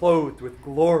shall be clothed with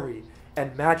glory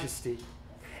and majesty,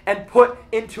 and put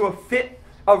into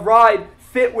a ride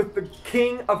fit with the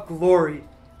King of glory.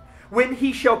 When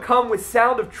he shall come with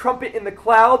sound of trumpet in the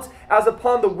clouds, as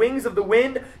upon the wings of the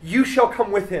wind, you shall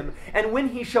come with him. And when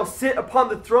he shall sit upon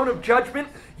the throne of judgment,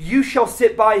 you shall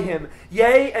sit by him.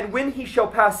 Yea, and when he shall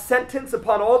pass sentence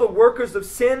upon all the workers of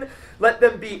sin, let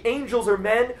them be angels or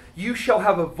men, you shall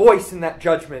have a voice in that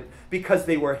judgment, because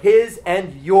they were his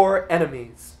and your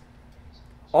enemies.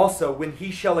 Also, when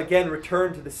he shall again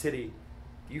return to the city,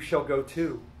 you shall go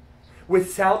too,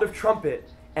 with sound of trumpet,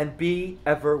 and be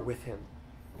ever with him.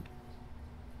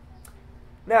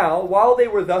 Now, while they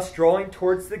were thus drawing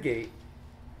towards the gate,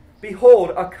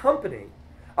 behold, a company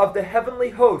of the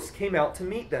heavenly host came out to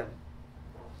meet them,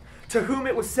 to whom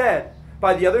it was said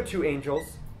by the other two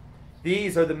angels,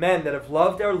 these are the men that have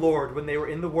loved our Lord when they were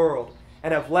in the world,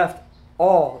 and have left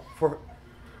all for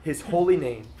his holy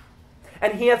name.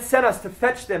 And he hath sent us to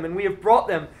fetch them, and we have brought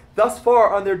them thus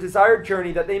far on their desired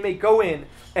journey, that they may go in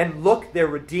and look their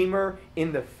Redeemer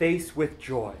in the face with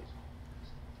joy.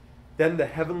 Then the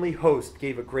heavenly host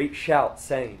gave a great shout,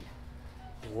 saying,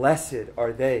 Blessed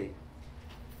are they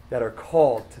that are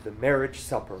called to the marriage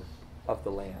supper of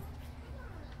the Lamb.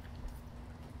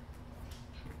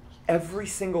 Every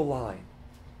single line,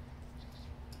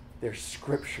 they're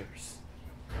scriptures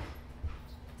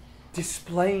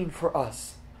displaying for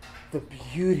us the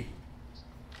beauty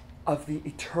of the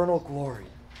eternal glory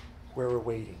where we're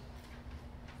waiting.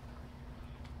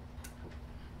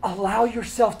 Allow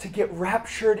yourself to get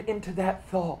raptured into that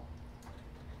thought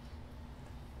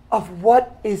of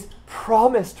what is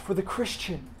promised for the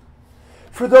Christian.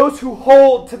 For those who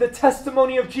hold to the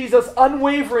testimony of Jesus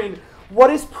unwavering,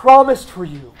 what is promised for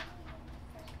you?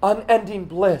 Unending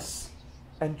bliss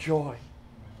and joy.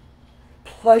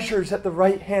 Pleasures at the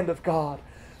right hand of God.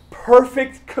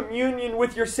 Perfect communion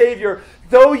with your Savior.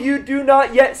 Though you do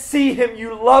not yet see him,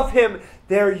 you love him.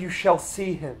 There you shall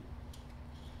see him.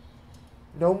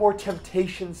 No more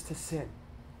temptations to sin.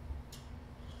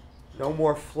 No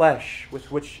more flesh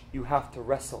with which you have to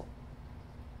wrestle.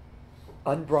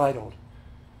 Unbridled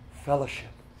fellowship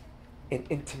and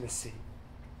intimacy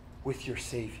with your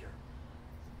Savior.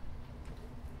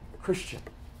 Christian,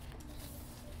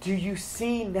 do you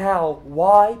see now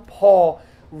why Paul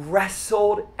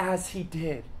wrestled as he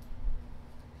did?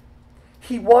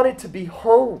 He wanted to be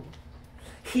home.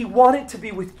 He wanted to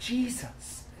be with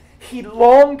Jesus. He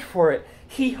longed for it.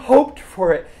 He hoped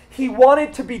for it. He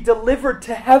wanted to be delivered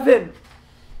to heaven.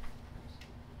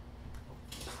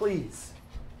 Please,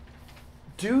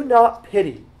 do not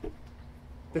pity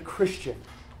the Christian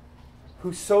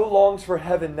who so longs for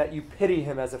heaven that you pity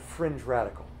him as a fringe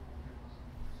radical.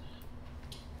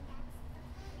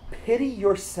 pity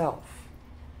yourself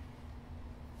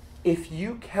if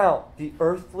you count the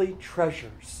earthly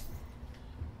treasures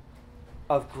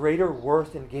of greater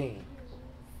worth and gain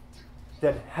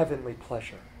than heavenly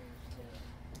pleasure.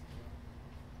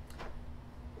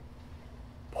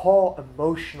 Paul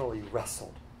emotionally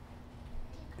wrestled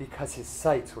because his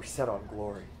sights were set on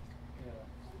glory.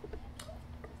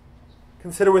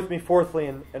 Consider with me fourthly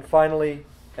and finally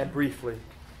and briefly,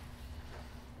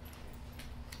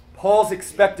 Paul's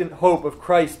expectant hope of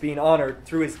Christ being honored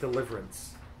through his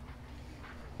deliverance.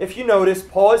 If you notice,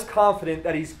 Paul is confident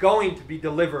that he's going to be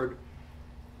delivered,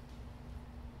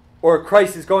 or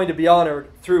Christ is going to be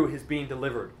honored through his being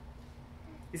delivered.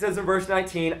 He says in verse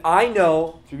 19, I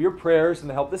know through your prayers and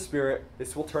the help of the Spirit,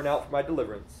 this will turn out for my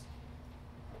deliverance.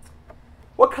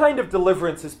 What kind of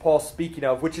deliverance is Paul speaking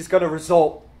of, which is going to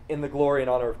result in the glory and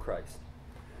honor of Christ?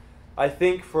 I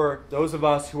think for those of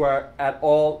us who are at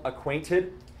all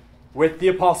acquainted with the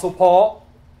Apostle Paul,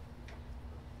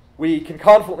 we can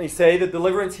confidently say the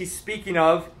deliverance he's speaking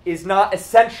of is not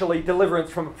essentially deliverance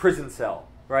from a prison cell,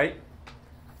 right?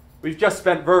 We've just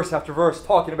spent verse after verse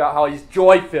talking about how he's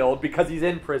joy-filled because he's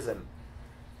in prison.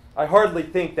 I hardly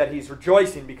think that he's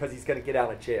rejoicing because he's going to get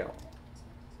out of jail.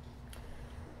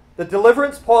 The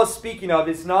deliverance Paul is speaking of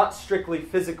is not strictly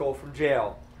physical from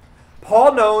jail.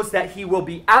 Paul knows that he will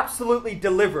be absolutely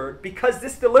delivered because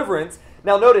this deliverance,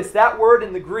 now notice that word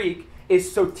in the Greek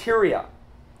is soteria.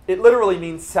 It literally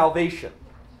means salvation.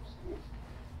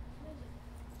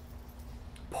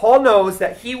 Paul knows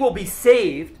that he will be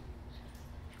saved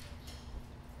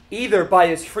either by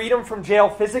his freedom from jail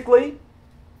physically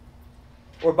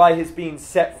or by his being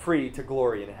set free to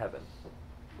glory in heaven.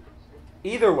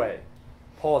 Either way,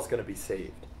 Paul is going to be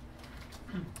saved,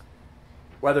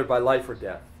 whether by life or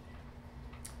death.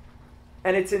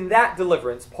 And it's in that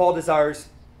deliverance Paul desires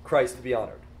Christ to be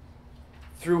honored,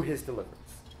 through his deliverance.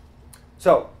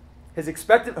 So, his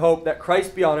expectant hope that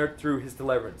Christ be honored through his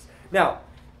deliverance. Now,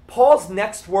 Paul's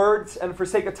next words, and for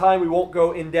sake of time we won't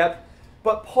go in depth,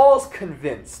 but Paul's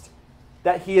convinced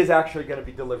that he is actually going to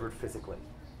be delivered physically.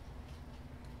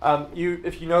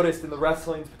 If you noticed in the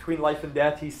wrestlings between life and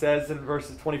death, he says in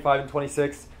verses 25 and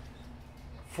 26,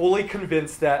 fully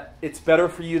convinced that it's better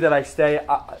for you that I stay,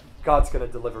 God's going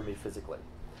to deliver me physically.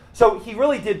 So he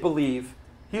really did believe,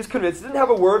 he was convinced, he didn't have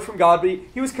a word from God, but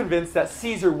he was convinced that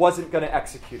Caesar wasn't going to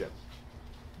execute him.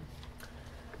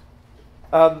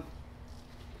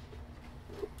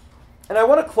 And I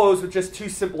want to close with just two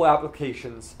simple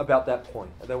applications about that point,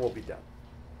 and then we'll be done.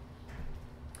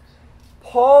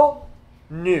 Paul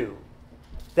knew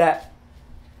that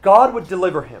God would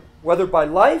deliver him, whether by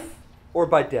life or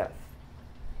by death.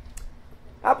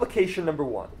 Application number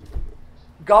one.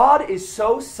 God is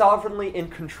so sovereignly in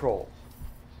control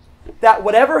that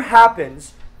whatever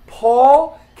happens,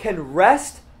 Paul can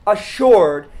rest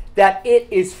assured that it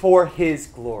is for his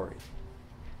glory.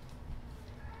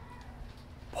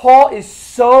 Paul is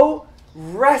so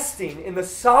resting in the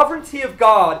sovereignty of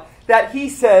God that he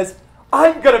says,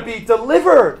 I'm going to be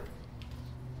delivered,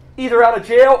 either out of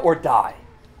jail or die.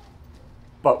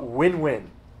 But win-win,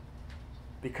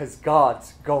 because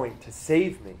God's going to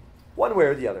save me, one way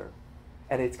or the other,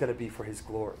 and it's going to be for his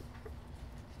glory.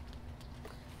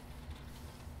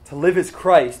 To live is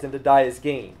Christ and to die is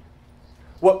gain.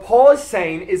 What Paul is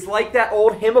saying is like that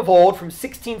old hymn of old from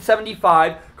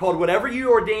 1675 called Whatever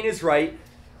You Ordain Is Right.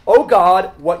 O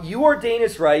God, what you ordain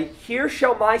is right. Here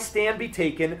shall my stand be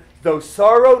taken. Though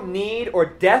sorrow, need, or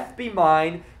death be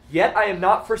mine, yet I am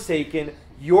not forsaken.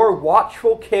 Your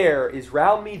watchful care is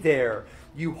round me there.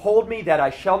 You hold me that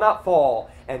I shall not fall,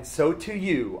 and so to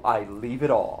you I leave it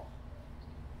all.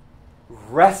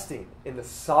 Resting in the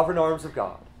sovereign arms of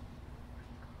God.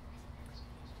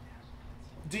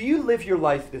 Do you live your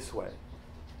life this way?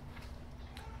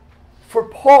 For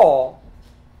Paul,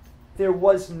 there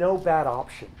was no bad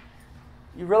option.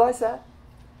 You realize that?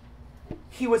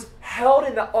 He was held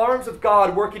in the arms of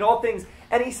God, working all things.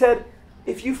 And he said,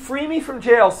 if you free me from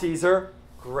jail, Caesar,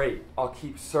 great, I'll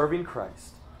keep serving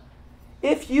Christ.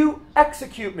 If you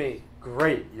execute me,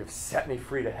 great, you've set me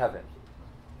free to heaven.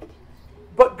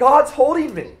 But God's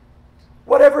holding me.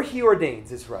 Whatever he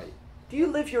ordains is right. Do you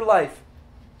live your life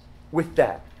with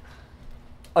that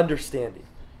understanding?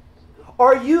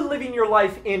 Are you living your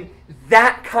life in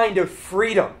that kind of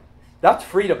freedom? That's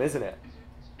freedom, isn't it?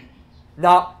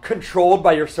 Not controlled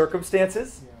by your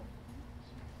circumstances.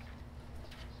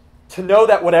 To know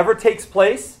that whatever takes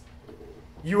place,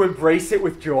 you embrace it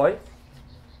with joy.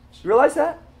 You realize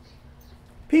that?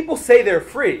 People say they're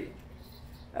free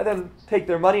and then take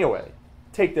their money away,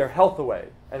 take their health away,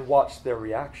 and watch their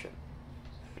reaction.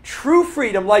 True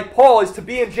freedom, like Paul, is to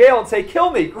be in jail and say,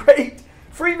 kill me, great.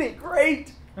 Free me.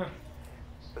 Great.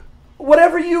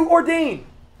 Whatever you ordain,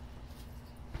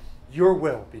 your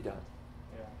will be done.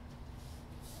 Yeah.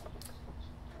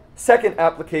 Second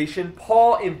application,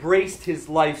 Paul embraced his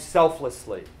life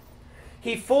selflessly.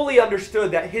 He fully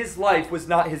understood that his life was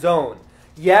not his own.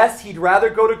 Yes, he'd rather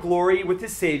go to glory with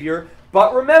his Savior,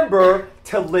 but remember,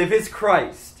 to live is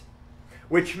Christ,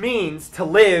 which means to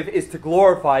live is to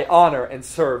glorify, honor, and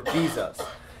serve Jesus.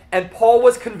 And Paul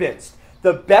was convinced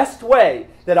the best way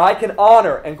that I can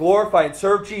honor and glorify and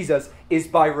serve Jesus is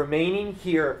by remaining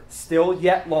here still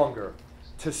yet longer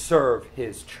to serve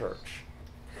his church.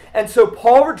 And so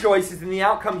Paul rejoices in the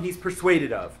outcome he's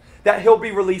persuaded of, that he'll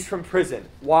be released from prison.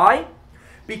 Why?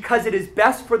 Because it is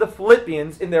best for the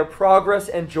Philippians in their progress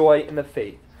and joy in the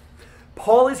faith.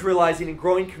 Paul is realizing and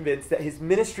growing convinced that his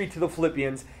ministry to the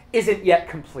Philippians isn't yet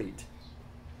complete.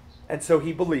 And so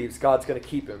he believes God's going to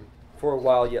keep him for a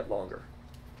while yet longer.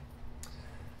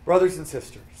 Brothers and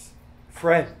sisters,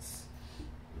 friends,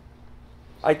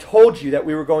 I told you that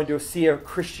we were going to see a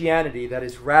Christianity that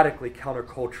is radically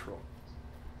countercultural.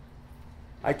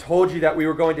 I told you that we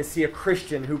were going to see a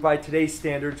Christian who by today's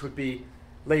standards would be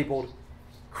labeled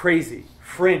crazy,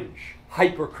 fringe,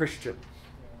 hyper-Christian.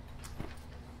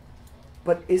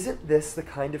 But isn't this the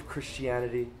kind of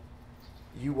Christianity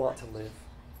you want to live?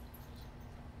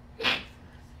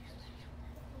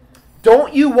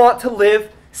 Don't you want to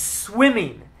live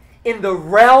swimming in the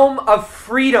realm of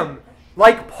freedom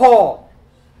like Paul,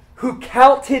 who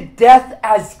counted death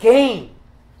as gain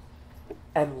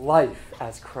and life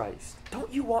as Christ?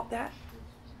 Don't you want that?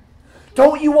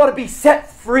 Don't you want to be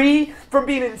set free from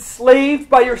being enslaved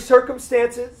by your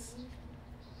circumstances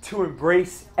to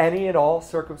embrace any and all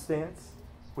circumstance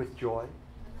with joy?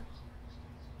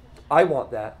 I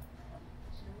want that.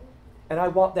 And I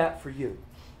want that for you.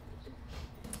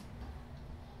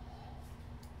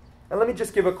 And let me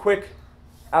just give a quick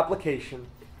application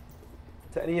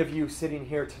to any of you sitting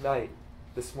here tonight,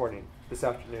 this morning, this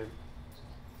afternoon,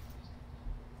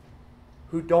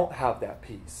 who don't have that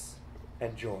peace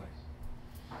and joy.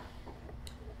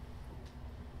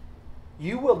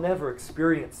 You will never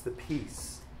experience the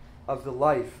peace of the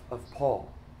life of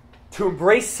Paul. To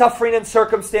embrace suffering and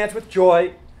circumstance with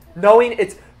joy, knowing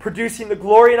it's producing the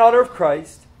glory and honor of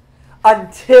Christ,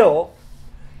 until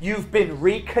you've been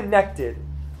reconnected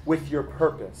with your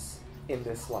purpose in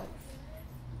this life.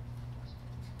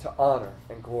 To honor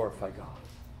and glorify God.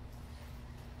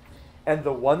 And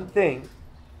the one thing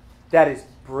that is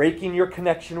breaking your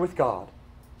connection with God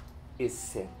is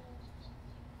sin.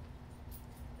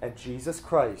 And Jesus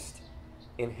Christ,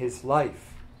 in his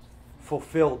life,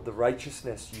 fulfilled the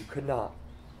righteousness you could not.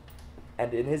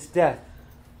 And in his death,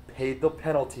 paid the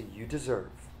penalty you deserve,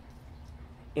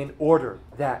 in order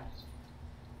that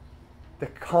the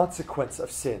consequence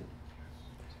of sin,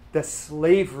 the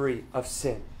slavery of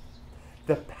sin,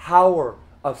 the power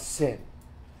of sin,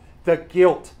 the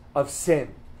guilt of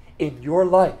sin in your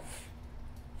life,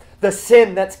 the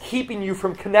sin that's keeping you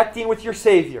from connecting with your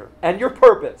Savior and your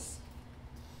purpose,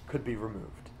 could be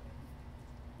removed.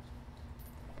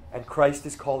 And Christ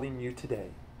is calling you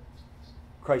today.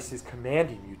 Christ is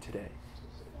commanding you today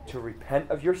to repent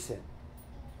of your sin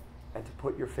and to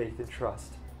put your faith and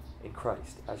trust in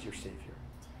Christ as your Savior.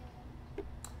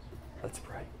 Let's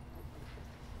pray.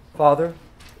 Father,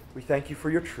 we thank you for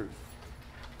your truth.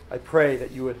 I pray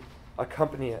that you would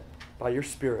accompany it by your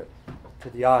Spirit to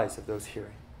the eyes of those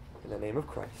hearing. In the name of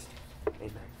Christ,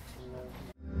 amen.